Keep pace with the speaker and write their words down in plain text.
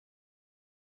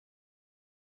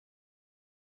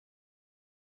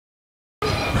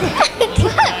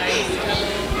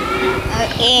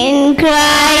In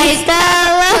Christ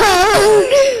alone,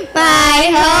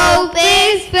 my hope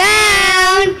is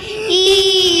found.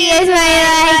 He is my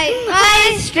light,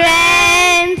 my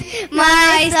strength,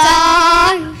 my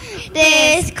song,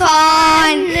 this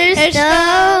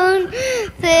cornerstone,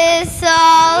 this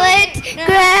solid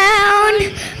ground,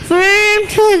 firm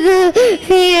to the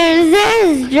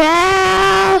fiercest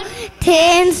drought,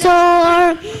 ten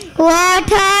storm, what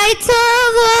heights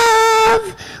of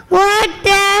love, what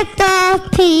depth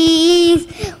of peace,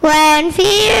 when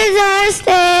fears are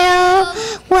still,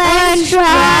 when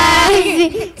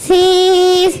strife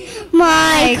cease,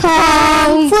 my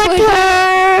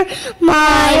comforter,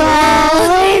 my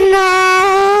all in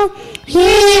all.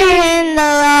 Here in the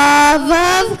love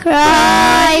of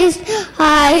Christ,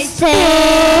 I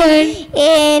stand.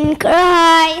 In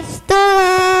Christ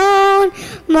alone,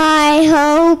 my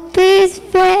hope is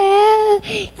found.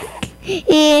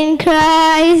 In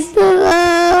Christ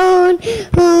alone,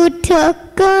 who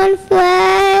took on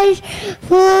flesh,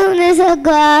 fullness of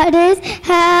God is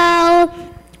how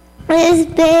is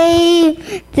babe,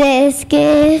 this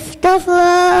gift of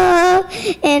love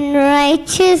and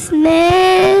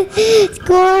righteousness,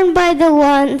 scorned by the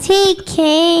ones he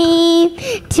came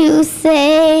to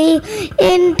save.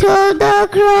 Into the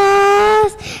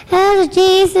cross, as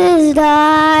Jesus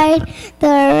died, the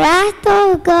wrath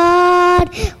of God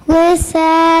was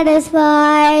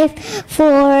satisfied.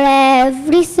 For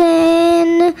every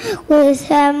sin was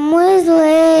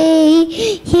laid.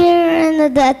 Here in the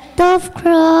death of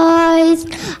Christ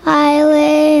I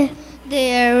live.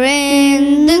 There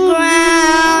in the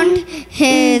ground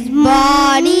his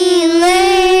body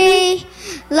lay,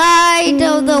 light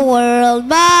of the world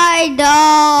by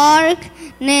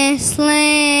darkness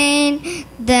slain,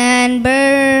 then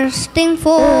bursting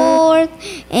forth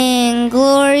in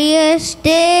glorious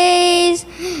days,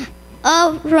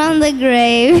 up from the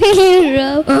grave he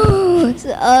rose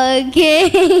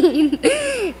again,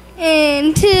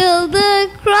 until the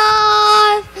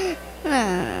cross,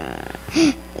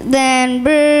 then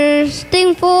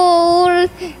bursting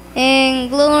forth in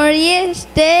glorious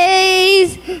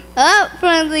days, up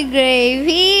from the grave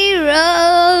he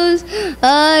rose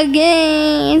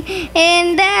again.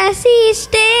 And as he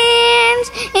stands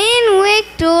in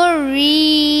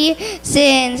victory,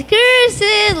 sin's curse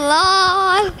is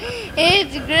lost,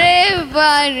 its grip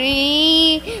on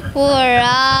me, for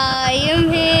I am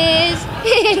his,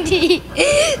 and he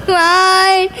is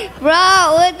mine,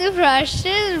 brought with the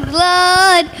precious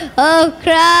blood of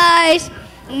Christ.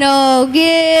 No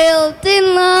guilt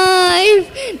in life,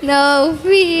 no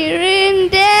fear in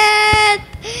death.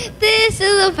 This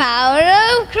is the power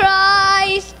of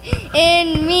Christ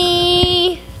in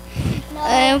me.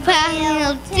 No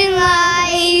guilt in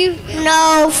life,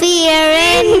 no fear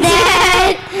in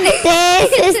death.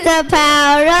 This is the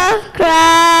power of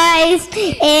Christ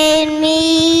in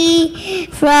me.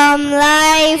 From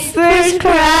life's first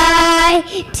cry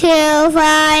till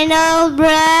final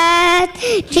breath,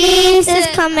 Jesus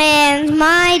commands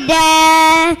my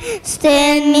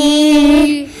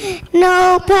destiny.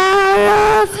 No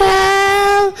power of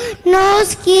hell, no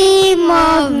scheme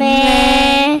of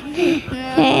man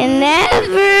can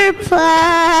ever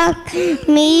pluck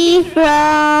me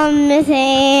from his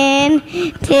hand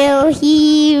till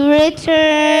he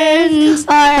returns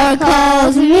or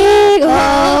calls me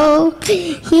home.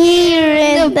 Here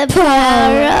in the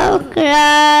power of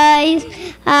Christ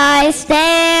I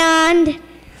stand.